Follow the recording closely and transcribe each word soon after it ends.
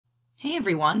Hey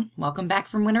everyone, welcome back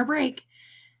from winter break.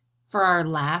 For our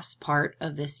last part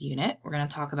of this unit, we're going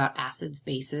to talk about acids,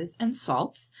 bases, and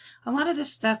salts. A lot of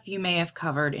this stuff you may have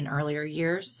covered in earlier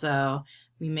years, so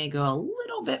we may go a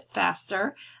little bit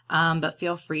faster, but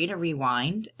feel free to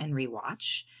rewind and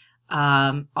rewatch.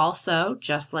 Also,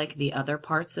 just like the other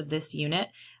parts of this unit,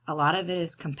 a lot of it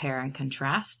is compare and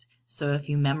contrast. So if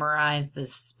you memorize the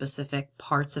specific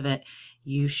parts of it,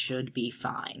 you should be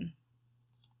fine.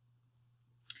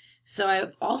 So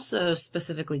I've also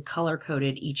specifically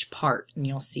color-coded each part, and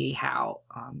you'll see how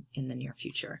in the near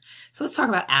future. So let's talk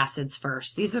about acids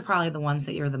first. These are probably the ones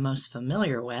that you're the most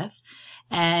familiar with,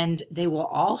 and they will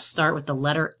all start with the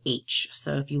letter H.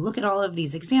 So if you look at all of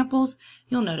these examples,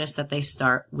 you'll notice that they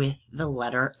start with the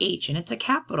letter H, and it's a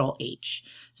capital H.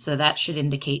 So that should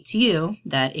indicate to you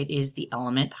that it is the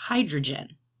element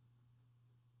hydrogen.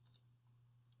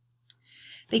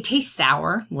 They taste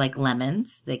sour, like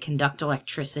lemons. They conduct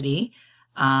electricity.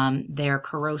 They're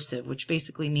corrosive, which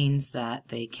basically means that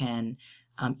they can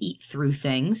eat through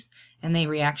things. And they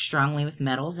react strongly with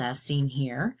metals, as seen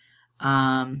here.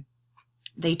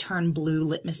 They turn blue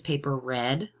litmus paper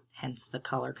red, hence the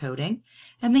color coding.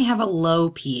 And they have a low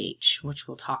pH, which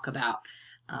we'll talk about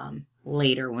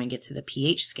later when we get to the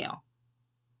pH scale.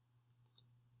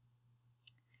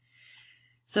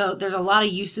 So there's a lot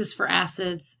of uses for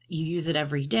acids. You use it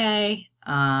every day.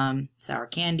 Sour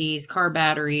candies, car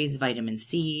batteries, vitamin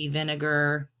C,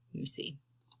 vinegar. You see.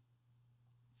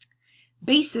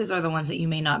 Bases are the ones that you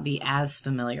may not be as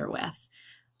familiar with.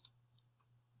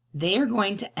 They are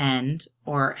going to end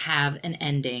or have an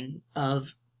ending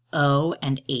of O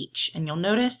and H. And you'll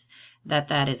notice that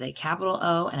that is a capital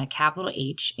O and a capital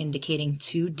H, indicating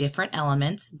two different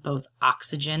elements, both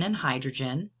oxygen and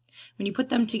hydrogen. When you put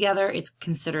them together, it's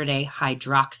considered a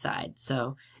hydroxide.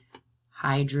 So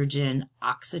hydrogen,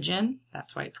 oxygen,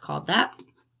 that's why it's called that.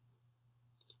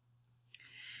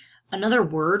 Another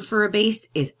word for a base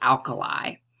is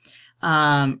alkali.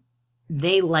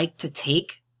 They like to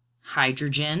take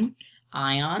hydrogen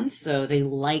ions, so they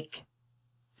like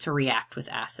to react with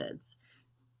acids.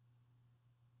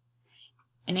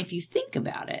 And if you think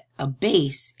about it, a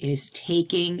base is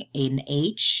taking an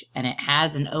H and it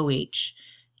has an OH.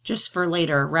 Just for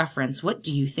later reference, what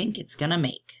do you think it's going to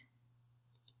make?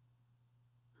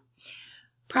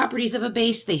 Properties of a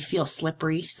base, they feel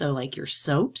slippery, so like your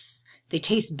soaps. They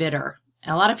taste bitter.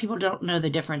 A lot of people don't know the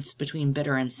difference between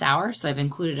bitter and sour, so I've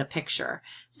included a picture.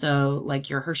 So like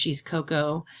your Hershey's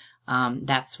Cocoa,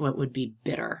 that's what would be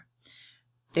bitter.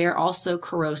 They're also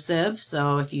corrosive,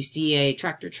 so if you see a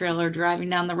tractor trailer driving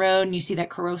down the road and you see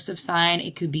that corrosive sign,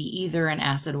 it could be either an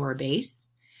acid or a base.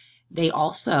 They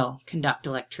also conduct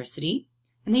electricity,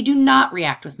 and they do not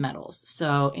react with metals.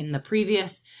 So in the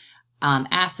previous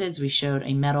acids, we showed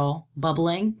a metal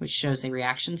bubbling, which shows a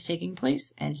reaction's taking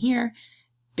place. And here,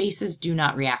 bases do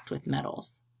not react with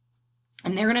metals.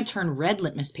 And they're going to turn red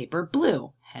litmus paper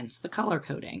blue, hence the color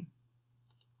coding.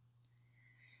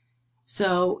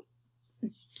 So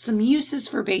some uses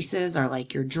for bases are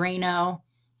like your Drano.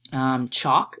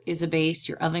 Chalk is a base,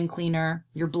 your oven cleaner.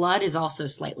 Your blood is also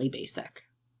slightly basic.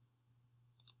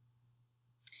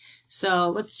 So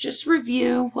let's just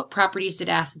review what properties did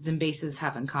acids and bases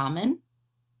have in common.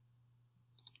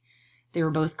 They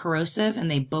were both corrosive and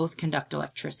they both conduct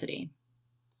electricity.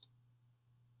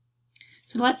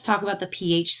 So let's talk about the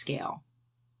pH scale.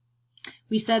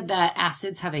 We said that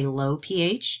acids have a low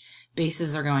pH,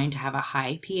 bases are going to have a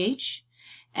high pH,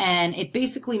 and it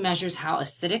basically measures how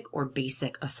acidic or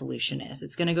basic a solution is.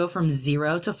 It's going to go from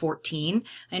 0 to 14.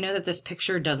 I know that this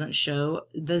picture doesn't show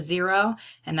the 0,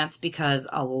 and that's because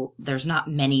there's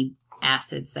not many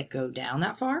acids that go down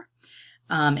that far.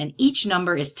 And each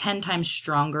number is 10 times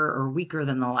stronger or weaker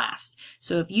than the last.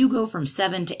 So if you go from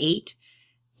 7 to 8,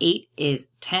 8 is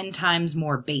 10 times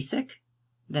more basic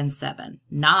than 7.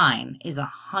 9 is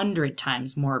 100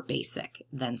 times more basic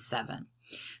than 7.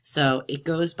 So it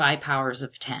goes by powers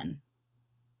of 10.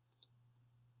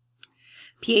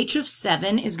 pH of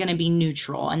 7 is going to be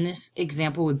neutral, and this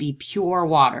example would be pure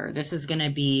water. This is going to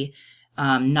be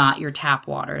not your tap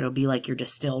water. It'll be like your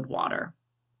distilled water.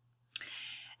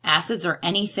 Acids are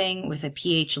anything with a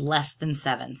pH less than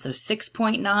 7. So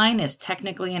 6.9 is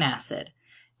technically an acid,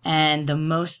 and the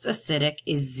most acidic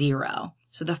is 0.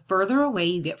 So the further away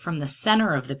you get from the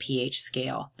center of the pH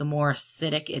scale, the more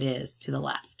acidic it is to the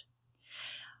left.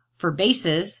 For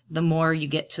bases, the more you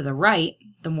get to the right,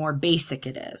 the more basic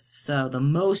it is. So the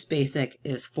most basic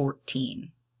is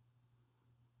 14.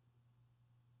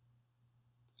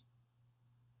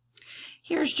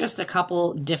 Here's just a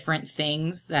couple different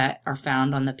things that are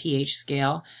found on the pH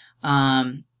scale.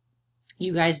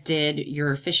 you guys did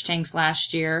your fish tanks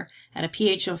last year. At a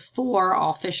pH of 4,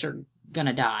 all fish are going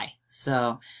to die.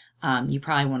 So you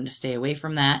probably wanted to stay away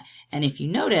from that. And if you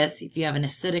notice, if you have an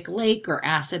acidic lake or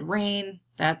acid rain,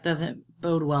 that doesn't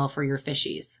bode well for your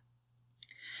fishies.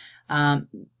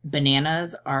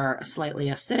 Bananas are slightly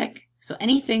acidic. So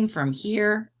anything from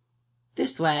here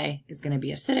this way is going to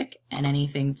be acidic, and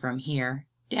anything from here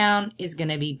down is going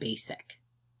to be basic.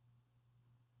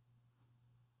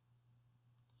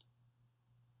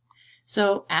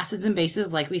 So acids and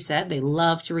bases, like we said, they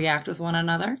love to react with one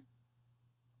another.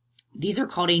 These are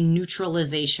called a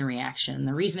neutralization reaction.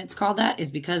 The reason it's called that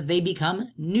is because they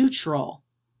become neutral.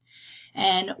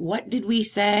 And what did we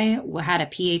say had a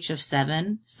pH of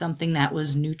 7, something that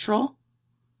was neutral?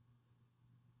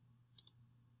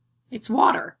 It's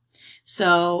water.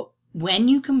 So when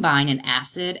you combine an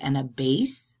acid and a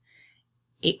base,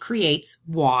 it creates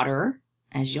water,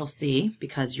 as you'll see,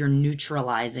 because you're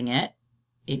neutralizing it.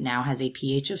 It now has a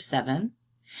pH of 7.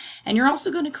 And you're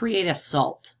also going to create a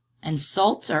salt. And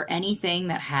salts are anything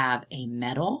that have a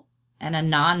metal and a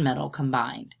non-metal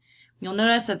combined. You'll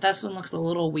notice that this one looks a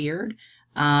little weird.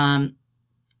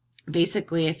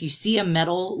 Basically, if you see a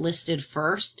metal listed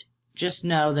first, just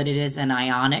know that it is an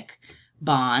ionic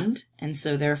bond. And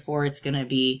so therefore it's going to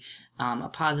be a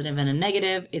positive and a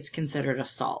negative. It's considered a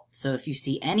salt. So if you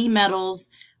see any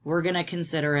metals, we're going to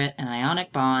consider it an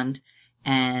ionic bond.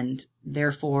 And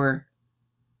therefore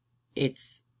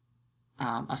it's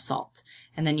a salt.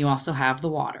 And then you also have the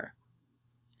water.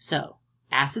 So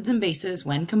acids and bases,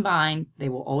 when combined, they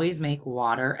will always make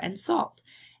water and salt.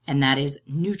 And that is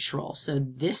neutral. So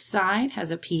this side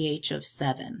has a pH of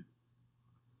 7.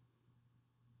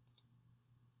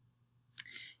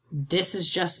 This is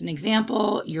just an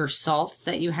example. Your salts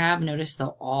that you have, notice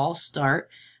they'll all start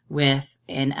with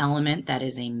an element that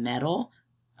is a metal.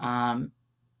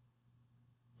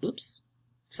 Oops,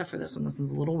 except for this one. This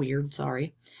one's a little weird,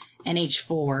 sorry.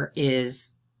 NH4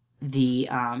 is the,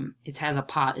 it's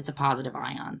a positive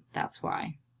ion. That's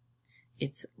why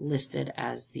it's listed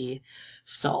as the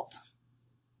salt.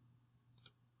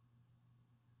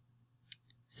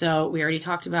 So we already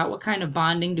talked about what kind of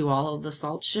bonding do all of the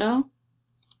salts show.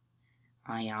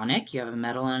 Ionic, you have a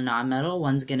metal and a non-metal.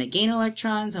 One's going to gain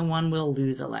electrons and one will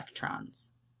lose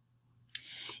electrons.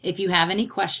 If you have any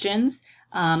questions,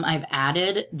 I've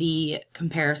added the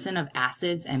comparison of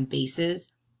acids and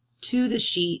bases to the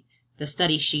sheet, the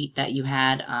study sheet that you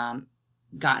had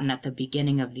gotten at the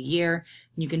beginning of the year.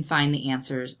 You can find the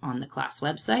answers on the class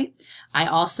website. I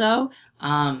also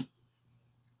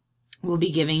will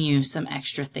be giving you some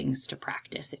extra things to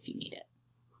practice if you need it.